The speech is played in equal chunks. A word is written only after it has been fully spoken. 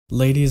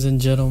Ladies and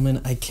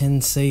gentlemen, I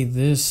can say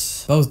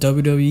this. Both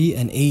WWE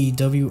and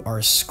AEW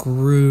are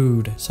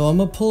screwed. So I'm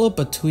gonna pull up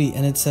a tweet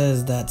and it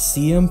says that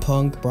CM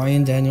Punk,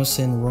 Bryan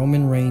Danielson,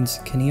 Roman Reigns,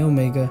 Kenny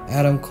Omega,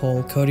 Adam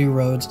Cole, Cody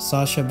Rhodes,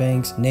 Sasha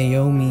Banks,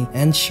 Naomi,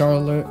 and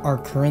Charlotte are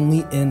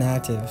currently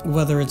inactive.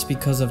 Whether it's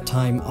because of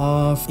time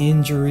off,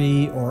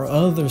 injury, or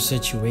other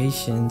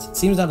situations, it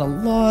seems that a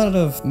lot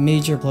of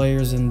major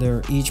players in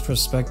their each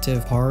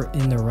prospective part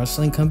in their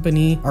wrestling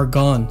company are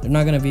gone. They're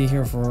not gonna be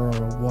here for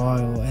a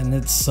while, and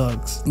it sucks.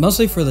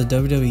 Mostly for the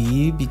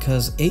WWE,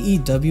 because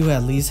AEW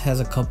at least has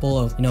a couple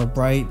of,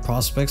 bright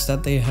prospects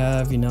that they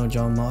have,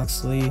 Jon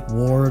Moxley,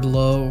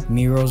 Wardlow,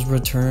 Miro's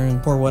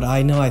return. For what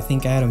I know, I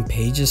think Adam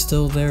Page is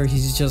still there.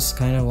 He's just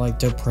kind of like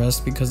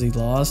depressed because he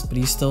lost, but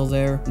he's still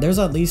there. There's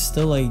at least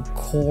still a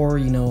core,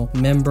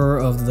 member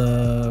of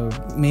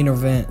the main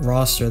event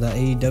roster that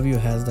AEW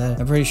has that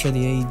I'm pretty sure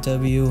the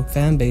AEW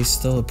fan base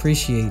still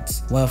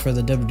appreciates. While for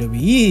the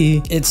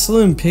WWE, it's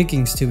slim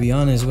pickings, to be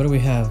honest. What do we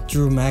have?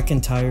 Drew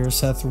McIntyre,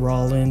 Seth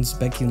Rollins,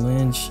 Becky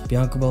Lynch,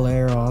 Bianca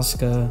Belair,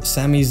 Asuka,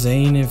 Sami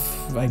Zayn,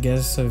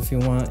 if you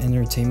want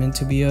entertainment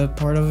to be a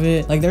part of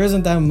it. Like, there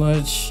isn't that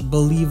much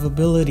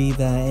believability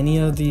that any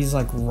of these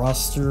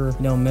roster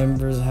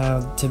members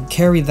have to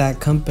carry that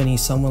company.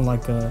 Someone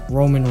like a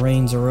Roman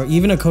Reigns or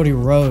even a Cody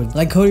Rhodes.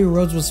 Like, Cody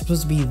Rhodes was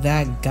supposed to be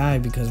that guy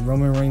because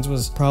Roman Reigns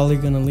was probably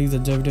gonna leave the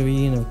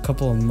WWE in a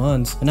couple of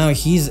months, but now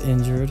he's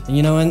injured.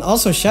 And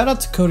also shout out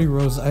to Cody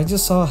Rhodes. I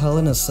just saw Hell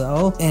in a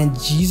Cell, and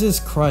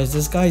Jesus Christ,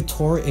 this guy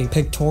tore a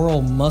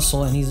pectoral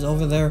muscle and he's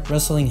over there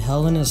wrestling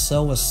Hell in a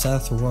Cell with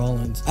Seth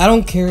Rollins. I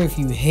don't care if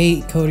you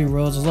hate Cody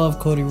Rhodes, love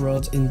Cody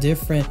Rhodes,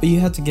 indifferent, but you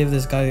have to give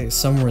this guy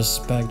some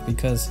respect,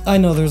 because I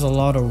know there's a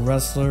lot of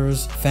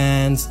wrestlers,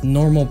 fans,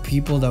 normal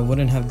people that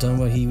wouldn't have done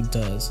what he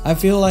does. I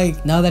feel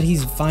like now that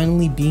he's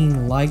finally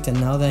being liked and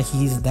now that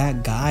he's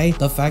that guy,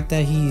 the fact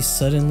that he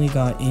suddenly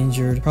got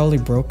injured probably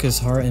broke his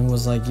heart and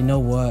was like, you know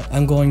what,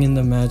 I'm going in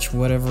the match,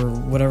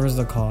 whatever's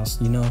the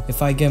cost.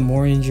 If I get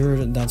more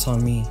injured, that's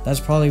on me. That's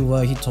probably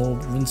what he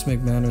told Vince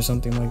McMahon or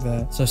something like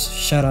that. So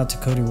shout out to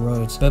Cody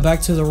Rhodes. But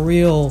back to the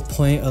real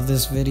point of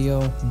this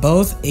video,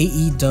 both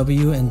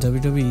AEW and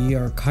WWE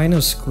are kind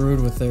of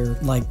screwed with their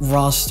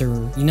roster.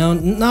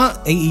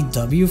 Not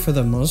AEW for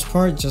the most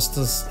part, just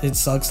as it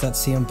sucks that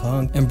CM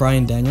Punk and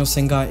Bryan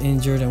Danielson got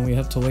injured and we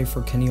have to wait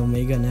for Kenny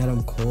Omega and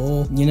Adam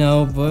Cole,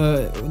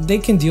 but they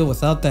can deal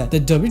without that. The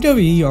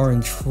WWE are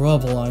in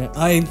trouble.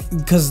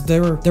 Because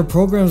their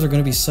programs are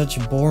going to be such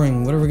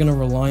boring. What are we going to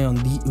rely on?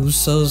 The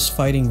Usos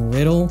fighting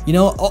Riddle?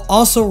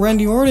 Also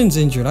Randy Orton's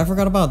injured. I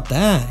forgot about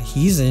that.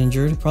 He's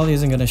injured. Probably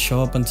isn't going to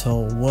show up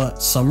until what?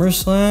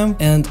 SummerSlam?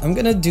 And I'm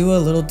going to do a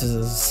little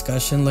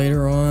discussion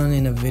later on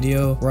in a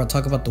video where I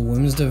talk about the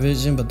women's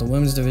division, but the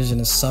women's division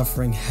is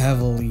suffering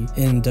heavily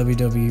in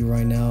WWE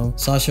right now.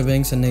 Sasha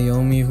Banks and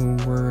Naomi, who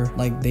were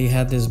they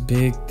had this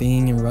big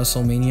thing in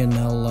WrestleMania,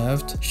 now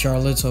left.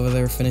 Charlotte's over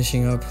there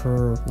finishing up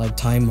her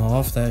time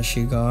off that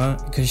she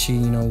got because she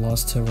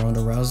lost to Ronda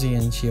Rousey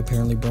and she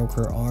apparently broke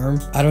her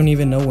arm. I don't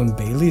even know when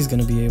Bayley's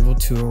gonna be able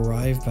to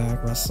arrive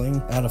back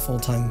wrestling at a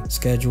full-time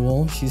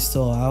schedule. She's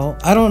still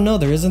out. I don't know.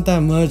 There isn't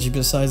that much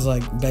besides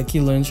Becky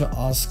Lynch,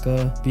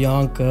 Asuka,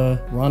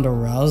 Bianca, Ronda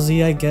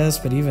Rousey, I guess,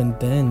 but even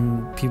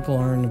then people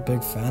aren't a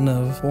big fan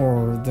of,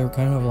 or they're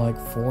kind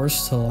of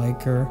forced to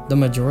like her. The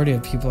majority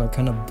of people are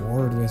kind of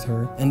bored with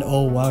her, and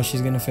oh wow,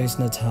 she's gonna face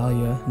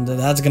Natalya.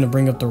 That's gonna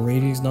bring up the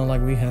ratings, not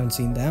like we haven't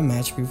seen that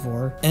match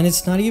before. And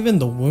it's not even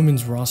the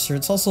women's roster,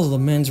 it's also the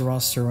men's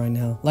roster right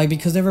now,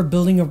 because they were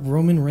building up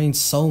Roman Reigns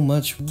so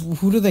much.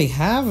 Who do they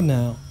have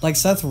now?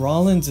 Seth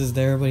Rollins is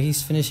there, but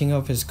he's finishing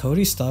up his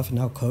Cody stuff, and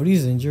now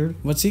Cody's injured.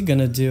 What's he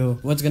gonna do?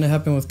 What's gonna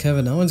happen with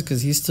Kevin Owens,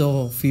 because he's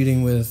still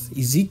feuding with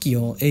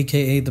Ezekiel,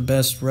 aka the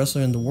best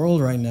wrestler in the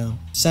world right now.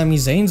 Sami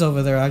Zayn's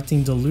over there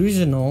acting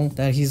delusional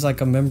that he's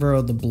a member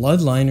of the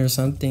bloodline or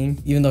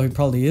something, even though he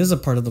probably is a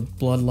part of the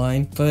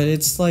bloodline. But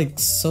it's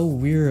so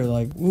weird.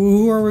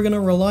 Who are we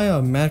gonna rely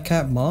on?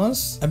 Madcap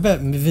Moss? I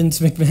bet Vince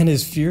McMahon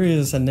is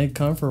furious at Nick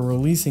Khan for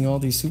releasing all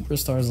these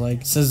superstars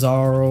like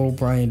Cesaro,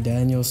 Bryan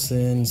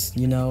Danielson,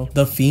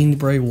 the Fiend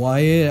Bray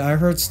Wyatt. I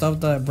heard stuff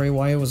that Bray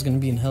Wyatt was gonna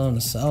be in Hell in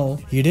a Cell.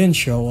 He didn't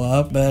show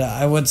up, but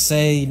I would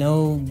say,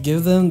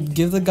 give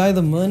the guy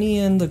the money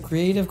and the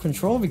creative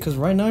control, because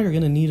right now you're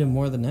gonna need it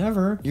more than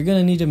ever. You're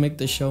gonna need to make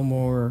the show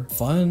more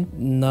fun.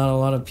 Not a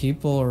lot of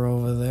people are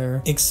over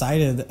there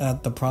excited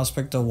at the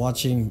prospect of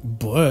watching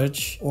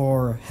Butch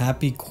or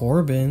Happy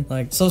Corbin.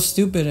 So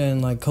stupid.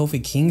 And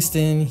Kofi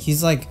Kingston,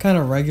 he's kind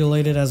of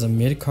regulated as a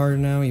mid-card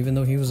now, even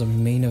though he was a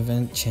main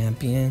event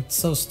champion.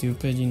 So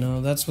stupid.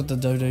 That's what the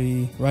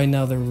WWE right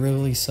now, they're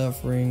really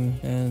suffering,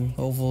 and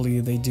hopefully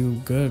they do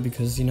good,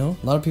 because a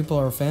lot of people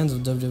are fans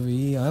of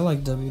WWE. I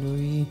like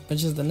WWE, but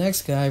just the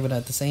next guy. But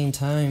at the same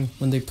time,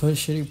 when they put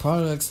shitty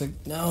products, it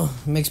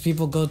makes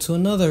people go to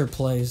another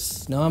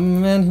place. I'm a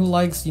man who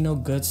likes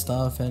good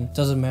stuff, and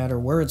doesn't matter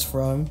where it's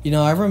from.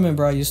 I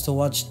remember I used to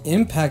watch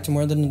Impact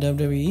more than the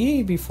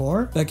WWE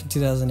before, back in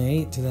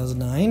 2008,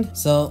 2009.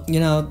 So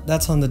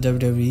that's on the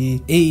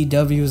WWE.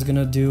 AEW is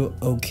gonna do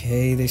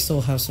okay. They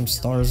still have some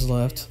stars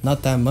left.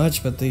 not that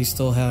much, but they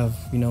still have,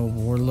 you know,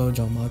 Wardlow,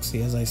 Jon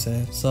Moxley, as I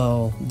said.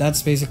 So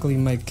that's basically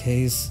my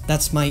case.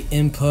 That's my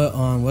input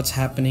on what's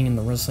happening in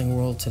the wrestling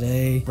world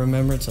today.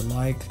 Remember to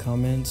like,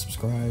 comment,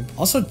 subscribe.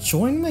 Also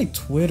join my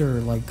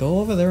Twitter. Like, go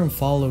over there and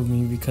follow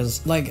me,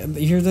 because like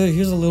here's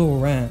a little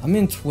rant. I'm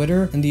in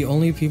Twitter and the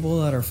only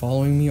people that are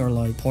following me are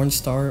like porn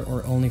star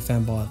or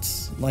OnlyFans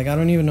bots. Like, I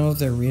don't even know if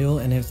they're real,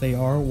 and if they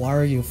are, why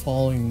are you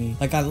following me?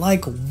 Like, I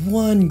like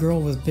one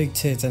girl with big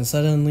tits and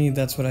suddenly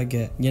that's what I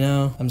get. You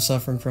know, I'm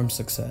suffering from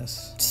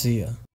success. See ya.